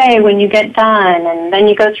be okay when you get done, and then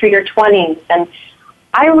you go through your 20s. And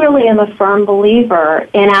I really am a firm believer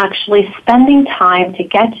in actually spending time to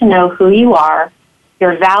get to know who you are,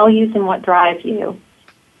 your values and what drives you,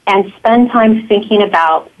 and spend time thinking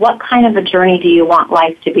about what kind of a journey do you want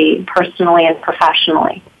life to be, personally and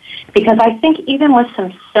professionally. Because I think even with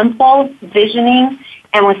some simple visioning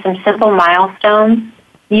and with some simple milestones,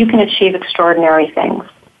 you can achieve extraordinary things.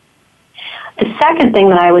 The second thing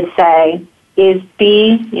that I would say is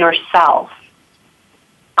be yourself.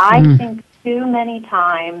 I think too many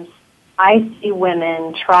times I see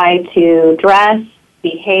women try to dress,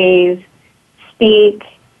 behave, speak,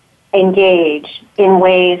 engage in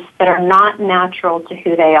ways that are not natural to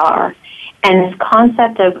who they are. And this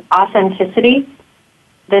concept of authenticity,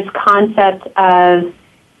 this concept of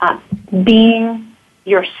being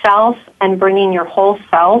yourself and bringing your whole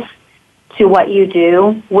self to what you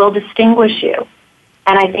do will distinguish you.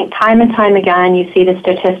 And I think time and time again you see the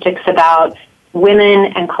statistics about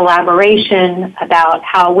women and collaboration, about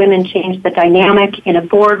how women change the dynamic in a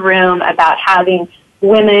boardroom, about having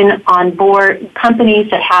women on board, companies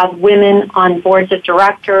that have women on boards of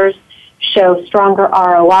directors show stronger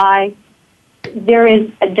ROI. There is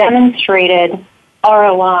a demonstrated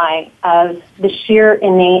ROI of the sheer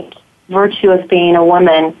innate virtue of being a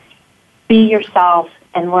woman. Be yourself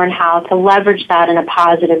and learn how to leverage that in a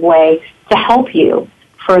positive way to help you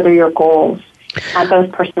further your goals, both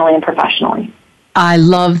personally and professionally. I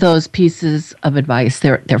love those pieces of advice.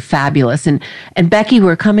 They're fabulous. And Becky,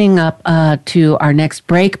 we're coming up to our next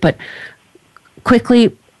break, but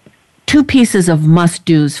quickly, 2 pieces of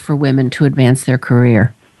must-dos for women to advance their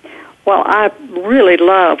career. Well, I really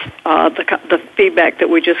love the feedback that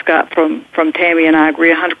we just got from Tammy, and I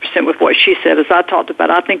agree 100% with what she said. As I talked about,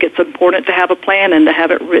 I think it's important to have a plan and to have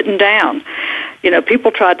it written down. You know,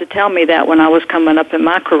 people tried to tell me that when I was coming up in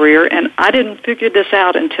my career, and I didn't figure this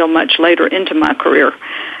out until much later into my career.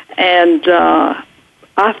 And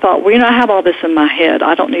I thought, well, I have all this in my head.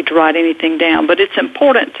 I don't need to write anything down. But it's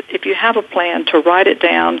important, if you have a plan, to write it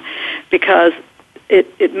down, because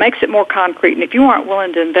it makes it more concrete. And if you aren't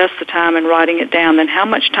willing to invest the time in writing it down, then how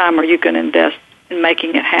much time are you going to invest in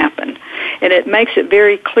making it happen? And it makes it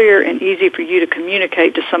very clear and easy for you to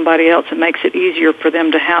communicate to somebody else. It makes it easier for them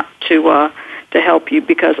to help you,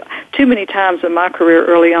 because too many times in my career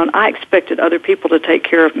early on, I expected other people to take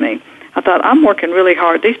care of me. I thought, I'm working really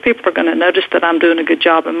hard. These people are going to notice that I'm doing a good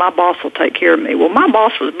job, and my boss will take care of me. Well, my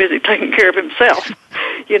boss was busy taking care of himself.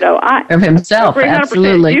 Of himself,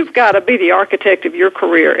 absolutely. You've got to be the architect of your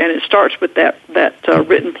career, and it starts with that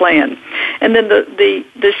written plan. And then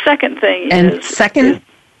the second thing is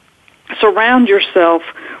surround yourself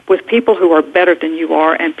with people who are better than you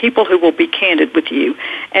are and people who will be candid with you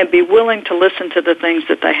and be willing to listen to the things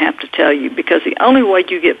that they have to tell you, because the only way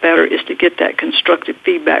you get better is to get that constructive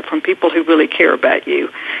feedback from people who really care about you.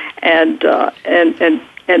 And so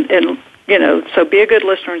be a good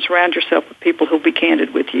listener and surround yourself with people who will be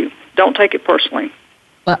candid with you. Don't take it personally.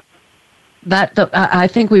 I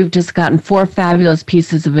think we've just gotten 4 fabulous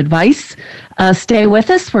pieces of advice. Stay with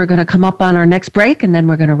us. We're going to come up on our next break, and then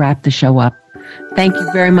we're going to wrap the show up. Thank you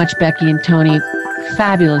very much, Becky and Toni.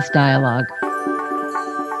 Fabulous dialogue.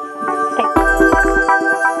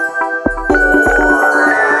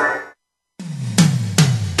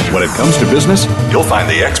 When it comes to business, you'll find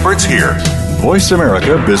the experts here. Voice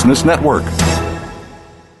America Business Network.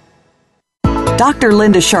 Dr.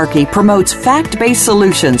 Linda Sharkey promotes fact-based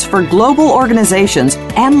solutions for global organizations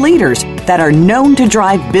and leaders that are known to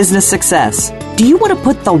drive business success. Do you want to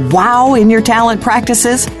put the wow in your talent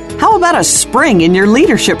practices? How about a spring in your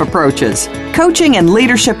leadership approaches? Coaching and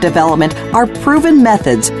leadership development are proven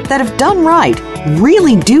methods that, if done right,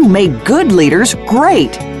 really do make good leaders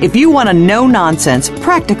great. If you want a no-nonsense,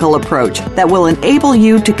 practical approach that will enable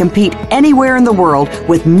you to compete anywhere in the world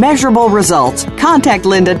with measurable results, contact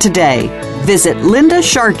Linda today. Visit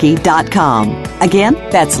lindasharkey.com. Again,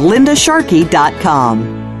 that's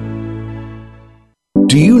lindasharkey.com.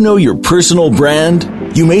 Do you know your personal brand?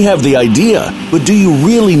 You may have the idea, but do you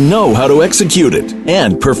really know how to execute it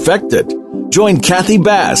and perfect it? Join Kathy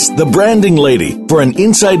Bass, the Branding Lady, for an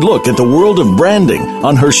inside look at the world of branding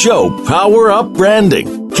on her show, Power Up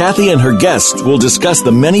Branding. Kathy and her guests will discuss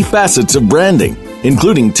the many facets of branding,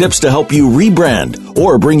 including tips to help you rebrand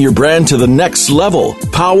or bring your brand to the next level.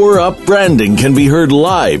 Power Up Branding can be heard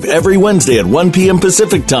live every Wednesday at 1 p.m.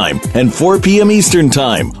 Pacific Time and 4 p.m. Eastern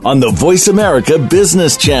Time on the Voice America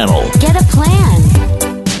Business Channel. Get a plan.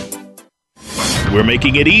 We're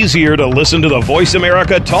making it easier to listen to the Voice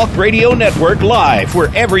America Talk Radio Network live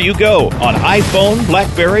wherever you go on iPhone,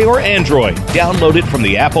 BlackBerry, or Android. Download it from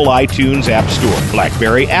the Apple iTunes App Store,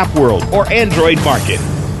 BlackBerry App World, or Android Market.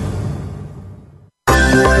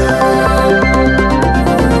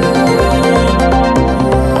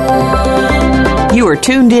 You are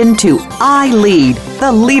tuned in to I Lead,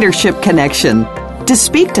 the Leadership Connection. To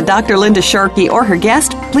speak to Dr. Linda Sharkey or her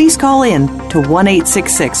guest, please call in to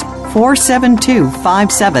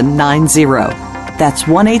 1-866-472-5790. That's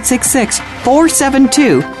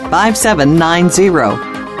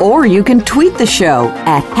 1-866-472-5790. Or you can tweet the show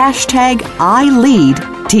at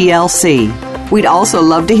 #ILeadTLC. We'd also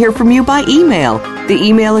love to hear from you by email. The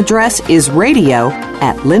email address is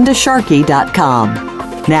radio@lindasharkey.com.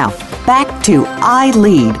 Now, back to I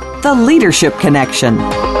Lead, the Leadership Connection.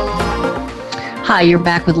 Hi, you're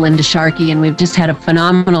back with Linda Sharkey, and we've just had a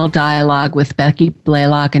phenomenal dialogue with Becky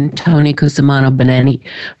Blalock and Toni Cusumano Benetti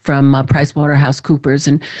from PricewaterhouseCoopers.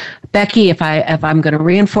 And Becky, if I'm going to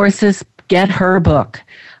reinforce this, get her book.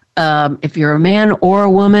 If you're a man or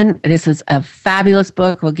a woman, this is a fabulous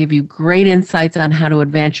book. It will give you great insights on how to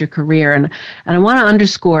advance your career. And I want to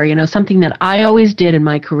underscore, something that I always did in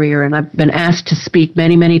my career, and I've been asked to speak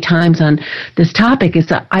many, many times on this topic, is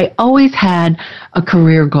that I always had a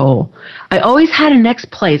career goal. I always had a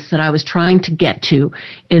next place that I was trying to get to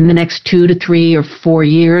in the next 2 to 3 or 4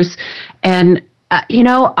 years. And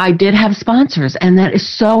I did have sponsors, and that is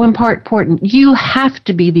so important. You have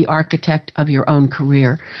to be the architect of your own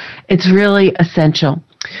career. It's really essential.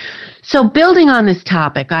 So building on this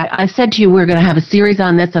topic, I said to you we're going to have a series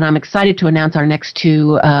on this, and I'm excited to announce our next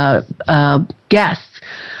two guests.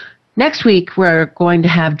 Next week, we're going to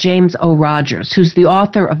have James O. Rogers, who's the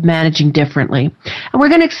author of Managing Differently. And we're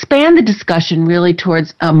going to expand the discussion really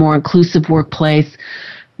towards a more inclusive workplace,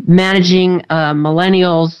 managing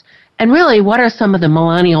millennials, and really, what are some of the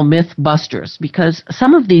millennial myth busters? Because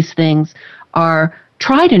some of these things are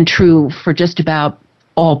tried and true for just about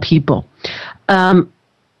all people.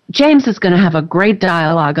 James is going to have a great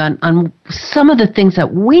dialogue on some of the things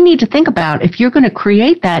that we need to think about if you're going to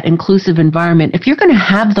create that inclusive environment, if you're going to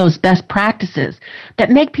have those best practices that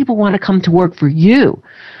make people want to come to work for you.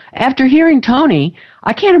 After hearing Toni,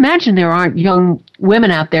 I can't imagine there aren't young women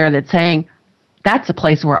out there that saying, that's a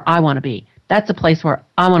place where I want to be. That's a place where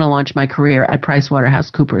I want to launch my career at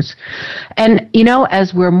PricewaterhouseCoopers. And,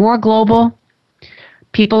 as we're more global,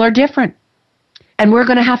 people are different. And we're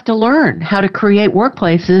going to have to learn how to create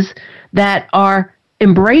workplaces that are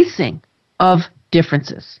embracing of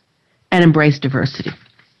differences and embrace diversity.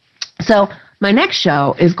 So my next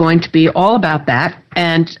show is going to be all about that.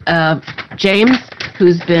 And James,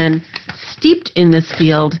 who's been steeped in this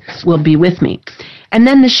field, will be with me. And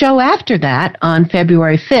then the show after that, on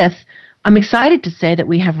February 5th, I'm excited to say that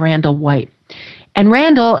we have Randall White. And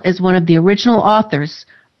Randall is one of the original authors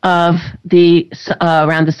of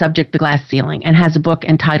around the subject, The Glass Ceiling, and has a book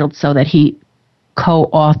entitled So that he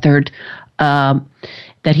co-authored.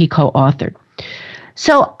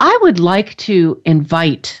 So I would like to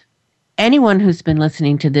invite anyone who's been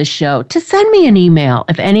listening to this show to send me an email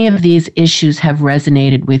if any of these issues have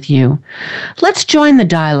resonated with you. Let's join the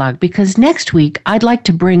dialogue, because next week I'd like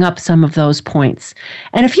to bring up some of those points.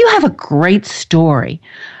 And if you have a great story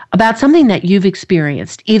about something that you've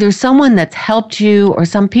experienced, either someone that's helped you or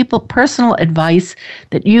some personal advice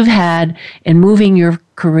that you've had in moving your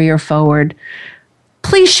career forward,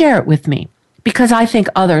 please share it with me, because I think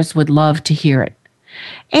others would love to hear it.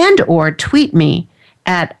 And or tweet me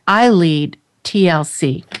at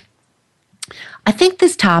iLeadTLC. I think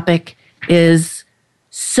this topic is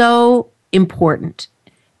so important.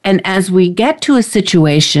 And as we get to a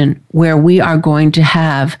situation where we are going to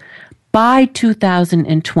have, by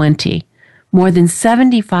 2020, more than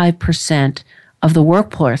 75% of the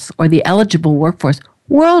workforce, or the eligible workforce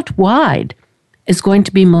worldwide, is going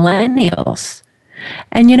to be millennials.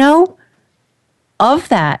 And of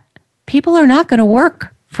that, people are not going to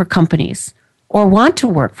work for companies or want to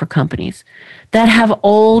work for companies that have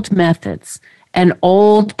old methods and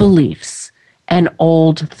old beliefs and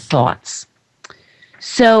old thoughts.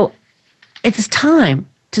 So it's time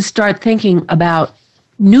to start thinking about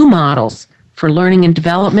new models for learning and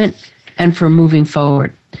development and for moving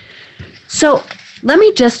forward. So let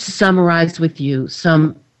me just summarize with you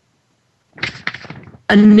some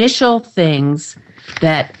initial things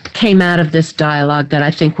that came out of this dialogue that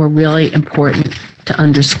I think were really important to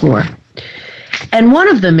underscore. And one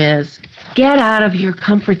of them is, get out of your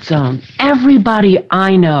comfort zone. Everybody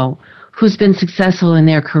I know who's been successful in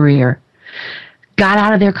their career got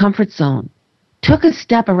out of their comfort zone, took a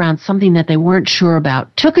step around something that they weren't sure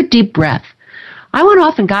about, took a deep breath. I went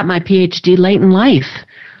off and got my PhD late in life.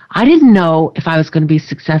 I didn't know if I was going to be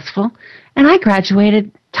successful, and I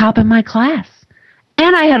graduated top of my class.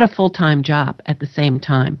 And I had a full-time job at the same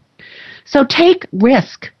time. So take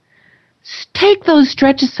risk. Take those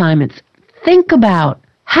stretch assignments. Think about,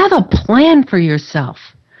 have a plan for yourself.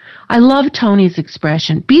 I love Toni's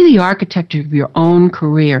expression, be the architect of your own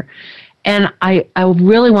career. And I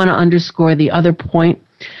really want to underscore the other point,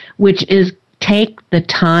 which is take the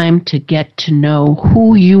time to get to know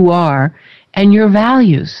who you are and your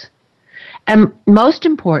values. And most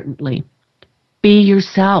importantly, be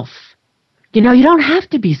yourself. You know, you don't have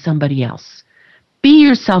to be somebody else. Be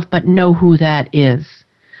yourself, but know who that is.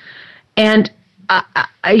 And,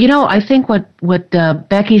 I think what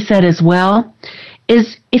Becky said as well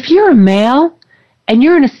is if you're a male and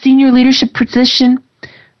you're in a senior leadership position,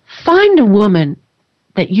 find a woman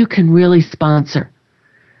that you can really sponsor,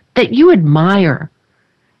 that you admire,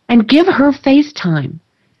 and give her face time.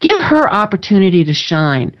 Give her opportunity to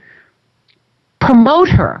shine. Promote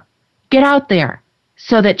her. Get out there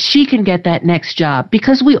so that she can get that next job,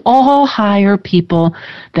 because we all hire people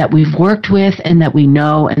that we've worked with and that we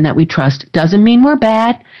know and that we trust. Doesn't mean we're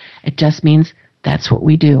bad. It just means that's what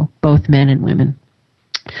we do, both men and women.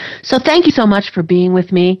 So thank you so much for being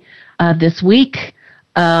with me this week.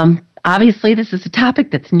 Obviously, this is a topic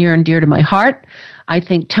that's near and dear to my heart. I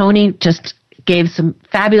think Toni just gave some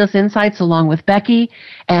fabulous insights along with Becky.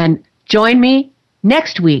 And join me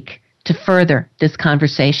next week to further this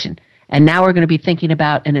conversation. And now we're going to be thinking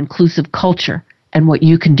about an inclusive culture and what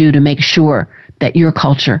you can do to make sure that your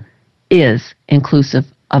culture is inclusive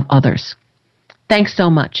of others. Thanks so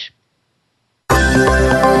much.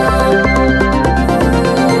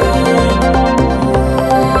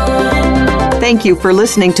 Thank you for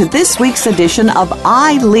listening to this week's edition of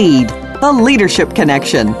I Lead, the Leadership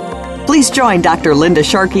Connection. Please join Dr. Linda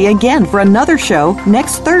Sharkey again for another show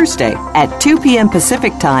next Thursday at 2 p.m.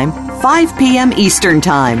 Pacific Time, 5 p.m. Eastern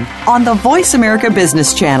Time on the Voice America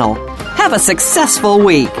Business Channel. Have a successful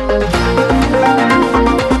week.